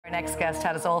Our next guest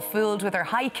had us all fooled with her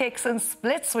high kicks and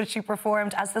splits when she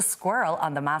performed as the squirrel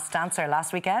on The Masked Dancer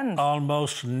last weekend.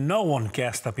 Almost no one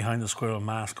guessed that behind the squirrel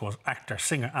mask was actor,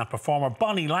 singer and performer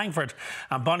Bonnie Langford.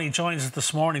 And Bonnie joins us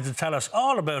this morning to tell us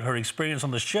all about her experience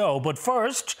on the show. But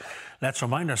first, let's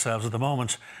remind ourselves of the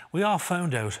moment we all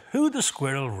found out who the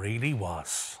squirrel really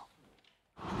was.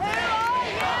 Who are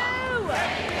you?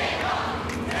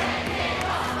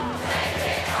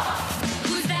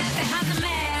 Who's that behind the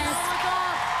mask? Oh my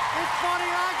God! It's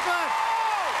Bonnie Langford!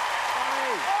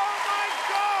 Oh my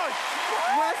gosh!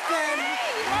 West End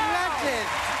legend!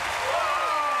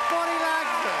 Bonnie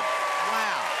Langford!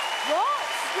 Wow! What?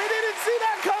 We didn't see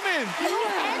that coming! Your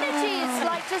energy is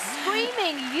like just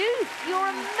screaming youth. You're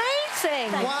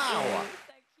amazing. Wow!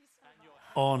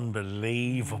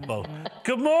 Unbelievable.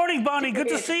 Good morning, Bonnie. Good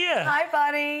to see you. Hi,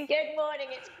 Bonnie. Good morning.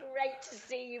 It's great to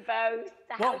see you both.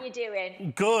 How are you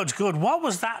doing? Good, good. What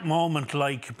was that moment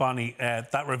like, Bonnie,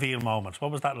 that reveal moment?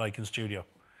 What was that like in studio?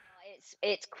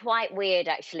 It's quite weird,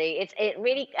 actually.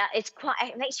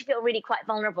 It makes you feel really quite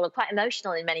vulnerable and quite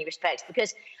emotional in many respects,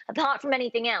 because apart from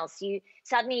anything else, you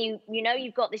suddenly you know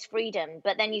you've got this freedom,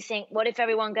 but then you think, what if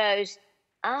everyone goes,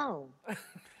 oh,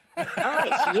 it's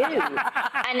you,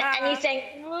 and you think,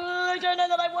 I don't know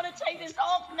that I want to take this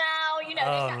off now. You know,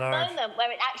 there's that moment where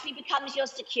it actually becomes your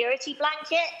security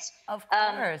blanket. Of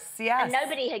course, yes. And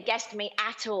nobody had guessed me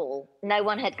at all. No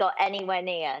one had got anywhere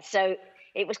near. So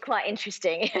it was quite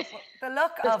interesting. The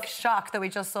look of shock that we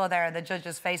just saw there in the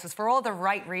judges' faces, for all the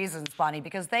right reasons, Bonnie,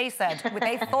 because they said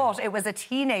they thought it was a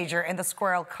teenager in the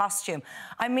squirrel costume.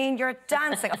 I mean, you're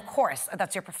dancing, of course,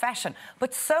 that's your profession,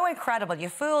 but so incredible. You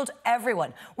fooled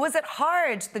everyone. Was it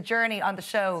hard, the journey on the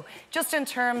show, just in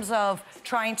terms of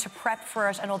trying to prep for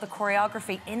it and all the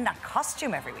choreography in that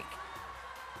costume every week?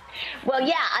 Well,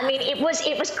 yeah, I mean, it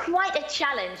was quite a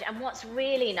challenge. And what's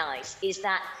really nice is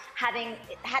that having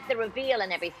had the reveal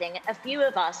and everything, a few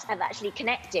of us have actually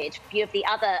connected, a few of the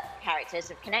other characters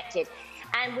have connected.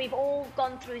 And we've all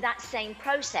gone through that same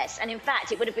process. And in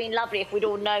fact, it would have been lovely if we'd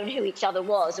all known who each other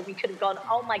was and we could have gone,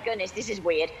 oh my goodness, this is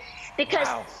weird. Because,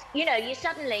 you know,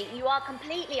 you are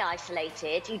completely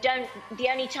isolated. The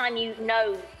only time you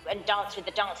know and dance with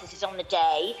the dancers is on the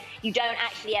day. You don't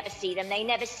actually ever see them. They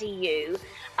never see you.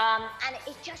 And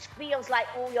it just feels like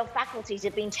all your faculties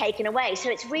have been taken away. So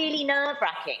it's really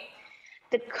nerve-wracking.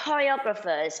 The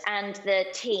choreographers and the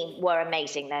team were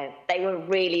amazing, though. They were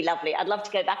really lovely. I'd love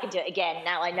to go back and do it again.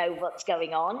 Now I know what's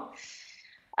going on.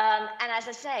 And as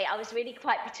I say, I was really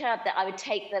quite perturbed that I would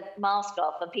take the mask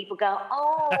off and people go,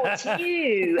 oh, it's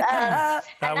you. That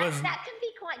can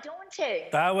be quite daunting.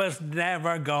 That was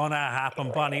never going to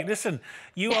happen, Bonnie. Listen,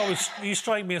 you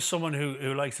strike me as someone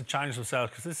who likes to challenge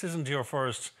themselves, because this isn't your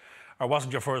first, or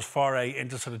wasn't your first foray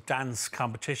into sort of dance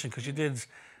competition, because you did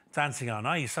Dancing on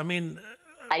Ice. I mean...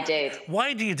 I did.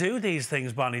 Why do you do these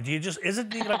things, Bonnie? Do you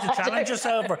like to challenge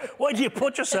yourself, or why do you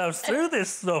put yourselves through this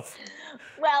stuff?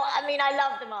 Well, I mean, I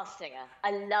love The Masked Singer.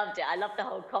 I loved it. I loved the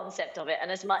whole concept of it.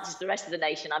 And as much as the rest of the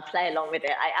nation, I play along with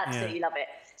it. I absolutely love it.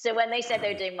 So when they said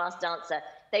they were doing Masked Dancer,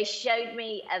 they showed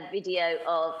me a video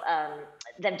of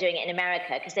them doing it in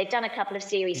America, because they've done a couple of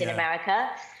series in America.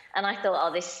 And I thought,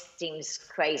 oh, this seems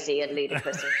crazy and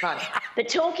ludicrous and fun. But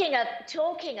talking of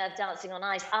Dancing on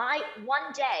Ice,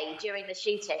 one day during the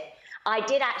shooting, I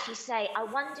did actually say, I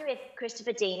wonder if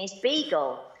Christopher Dean is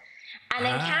Beagle. And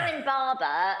then Karen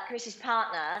Barber, Chris's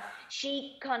partner,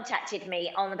 she contacted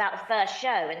me on about the first show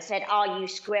and said, are you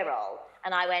Squirrel?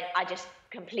 And I just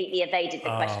completely evaded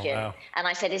the question. Wow. And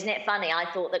I said, isn't it funny? I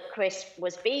thought that Chris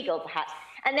was Beagle, perhaps.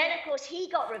 And then, of course, he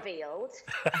got revealed.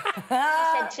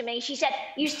 She said,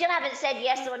 you still haven't said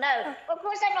yes or no. Well, of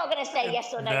course I'm not going to say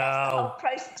yes or no. That's the whole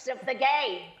process of the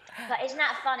game. But isn't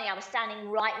that funny? I was standing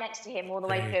right next to him all the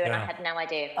way through and I had no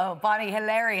idea. Oh, Bonnie,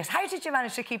 hilarious. How did you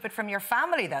manage to keep it from your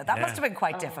family, though? That must have been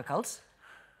quite difficult.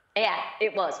 Yeah,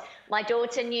 it was. My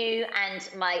daughter knew and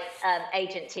my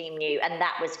agent team knew, and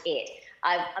that was it.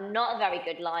 I'm not a very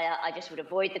good liar. I just would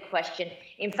avoid the question.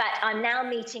 In fact, I'm now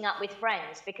meeting up with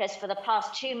friends, because for the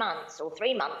past 2 months or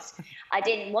 3 months, I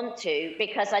didn't want to,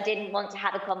 because I didn't want to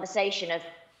have a conversation of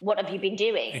what have you been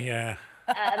doing? Yeah.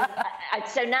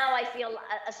 So now I feel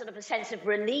a sort of a sense of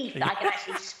relief that I can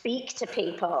actually speak to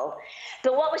people.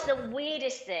 But what was the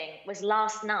weirdest thing was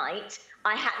last night,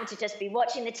 I happened to just be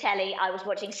watching the telly. I was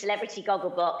watching Celebrity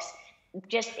Gogglebox,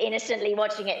 just innocently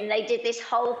watching it, and they did this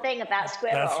whole thing about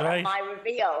Squirrel at my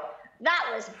reveal.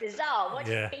 That was bizarre,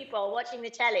 watching people watching the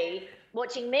telly,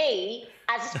 watching me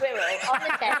as a squirrel on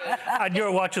the telly. And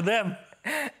you're watching them.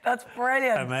 That's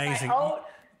brilliant. Amazing.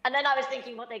 And then I was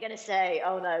thinking what they're going to say.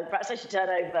 Oh no, perhaps I should turn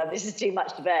over. This is too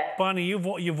much to bear. Bonnie,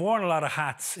 you've worn a lot of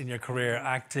hats in your career: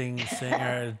 acting,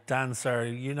 singer, dancer.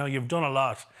 You know, you've done a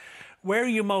lot. Where are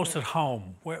you most at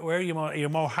home? Where are you? Are you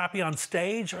more happy on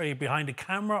stage? Or are you behind a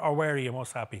camera? Or where are you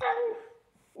most happy?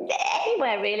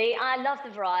 Anywhere really. I love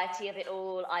the variety of it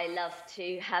all. I love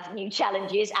to have new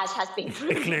challenges, as has been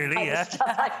proven Clearly, by yeah. the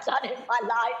stuff I've done in my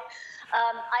life.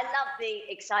 I love the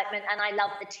excitement, and I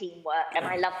love the teamwork, and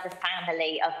I love the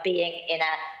family of being in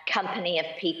a company of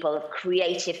people, of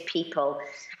creative people,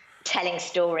 telling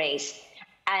stories.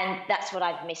 And that's what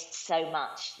I've missed so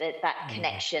much, that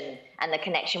connection and the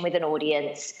connection with an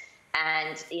audience.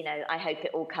 And, you know, I hope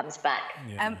it all comes back.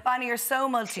 Bonnie, you're so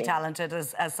multi-talented,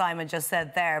 as Simon just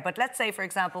said there. But let's say, for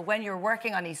example, when you're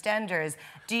working on EastEnders,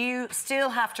 do you still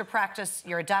have to practice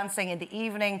your dancing in the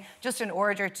evening just in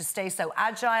order to stay so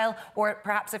agile? Or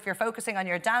perhaps if you're focusing on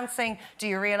your dancing, do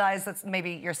you realise that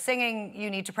maybe you're singing, you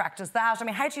need to practice that? I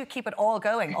mean, how do you keep it all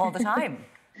going all the time?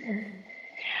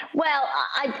 Well,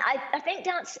 I think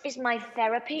dance is my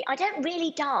therapy. I don't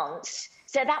really dance.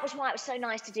 So that was why it was so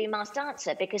nice to do Masked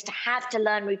Dancer, because to have to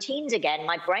learn routines again,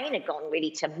 my brain had gone really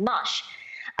to mush.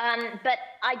 But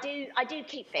I do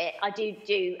keep fit. I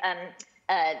do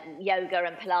yoga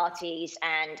and Pilates,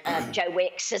 and Joe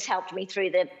Wicks has helped me through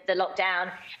the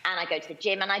lockdown. And I go to the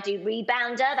gym and I do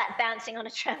Rebounder, that bouncing on a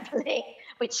trampoline,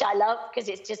 which I love because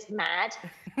it's just mad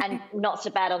and not so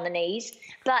bad on the knees.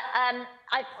 But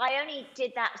I only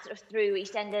did that sort of through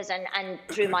EastEnders and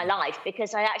through my life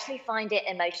because I actually find it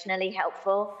emotionally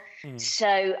helpful.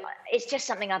 So it's just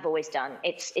something I've always done.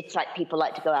 It's like people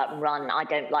like to go out and run. I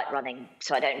don't like running,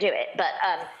 so I don't do it. But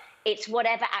it's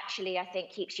whatever actually I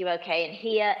think keeps you okay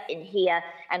in here,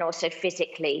 and also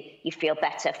physically you feel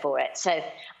better for it. So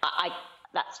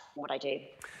that's what I do.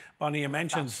 Bonnie, you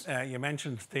mentioned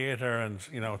theatre, and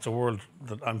you know it's a world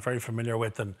that I'm very familiar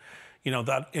with, and you know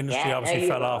that industry obviously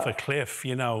fell off a cliff.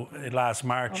 You know, last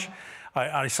March.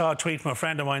 I saw a tweet from a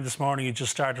friend of mine this morning who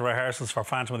just started rehearsals for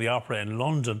Phantom of the Opera in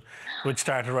London, which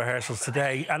started rehearsals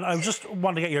today. And I just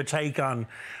want to get your take on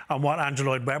what Andrew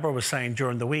Lloyd Webber was saying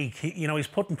during the week. He's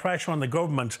putting pressure on the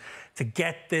government to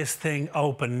get this thing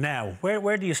open now.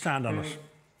 Where do you stand on it?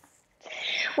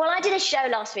 Well, I did a show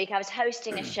last week. I was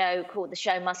hosting a show called The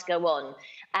Show Must Go On.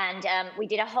 And we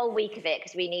did a whole week of it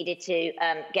because we needed to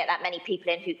get that many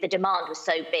people in. The demand was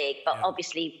so big, but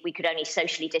obviously we could only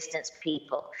socially distance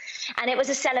people. And it was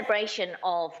a celebration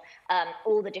of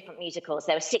all the different musicals.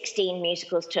 There were 16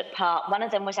 musicals took part. One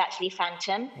of them was actually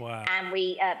Phantom. Wow. And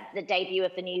the debut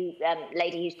of the new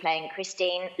lady who's playing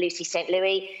Christine, Lucy St.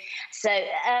 Louis. So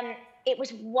it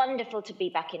was wonderful to be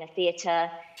back in a theatre.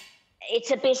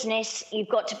 It's a business. You've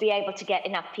got to be able to get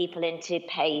enough people in to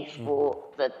pay for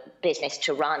the business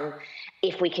to run.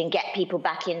 If we can get people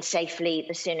back in safely,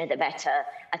 the sooner the better.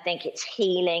 I think it's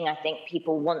healing. I think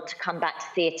people want to come back to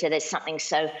theatre. There's something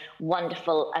so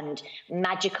wonderful and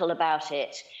magical about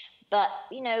it. But,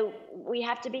 you know, we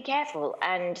have to be careful.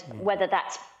 And whether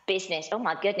that's business, oh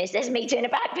my goodness, there's me doing a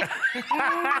bad bit.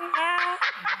 That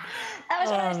was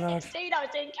when I was 16. I was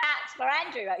doing Cats for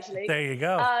Andrew, actually. There you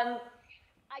go.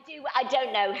 I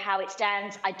don't know how it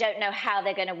stands. I don't know how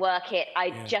they're going to work it.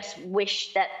 I just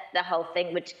wish that the whole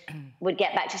thing would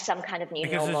get back to some kind of new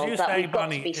normal. But we've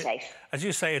got to be safe. As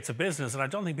you say, it's a business, and I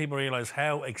don't think people realise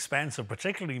how expensive,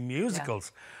 particularly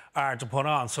musicals, are to put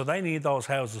on. So they need those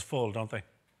houses full, don't they?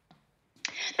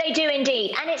 They do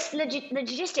indeed, and it's the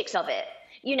logistics of it.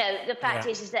 You know, the fact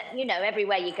is that, you know,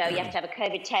 everywhere you go, you have to have a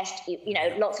COVID test. You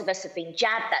know, lots of us have been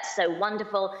jabbed. That's so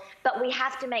wonderful. But we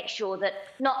have to make sure that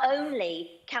not only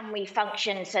can we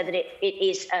function so that it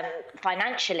is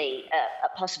financially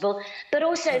possible, but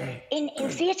also in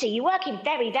theatre, you work in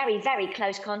very, very, very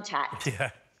close contact.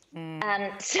 Yeah.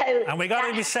 And we got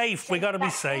to be safe. We got to be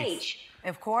safe.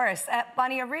 Of course.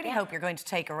 Bonnie, I really hope you're going to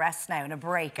take a rest now and a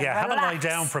break. And have a relax. lie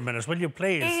down for a minute, will you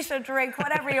please? Eat or drink,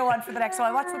 whatever you want for the next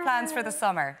while. What's the plans for the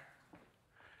summer?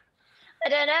 I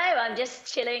don't know. I'm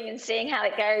just chilling and seeing how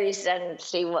it goes and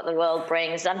see what the world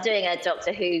brings. I'm doing a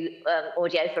Doctor Who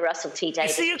audio for Russell T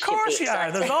Davies. See, of course you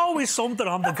are. There's always something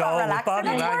on the go with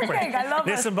Bonnie Langford. I love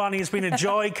it. Listen, Bonnie, it's been a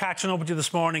joy catching up with you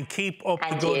this morning. Keep up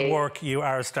the good work. You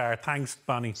are a star. Thanks,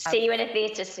 Bonnie. See you in a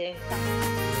theatre soon.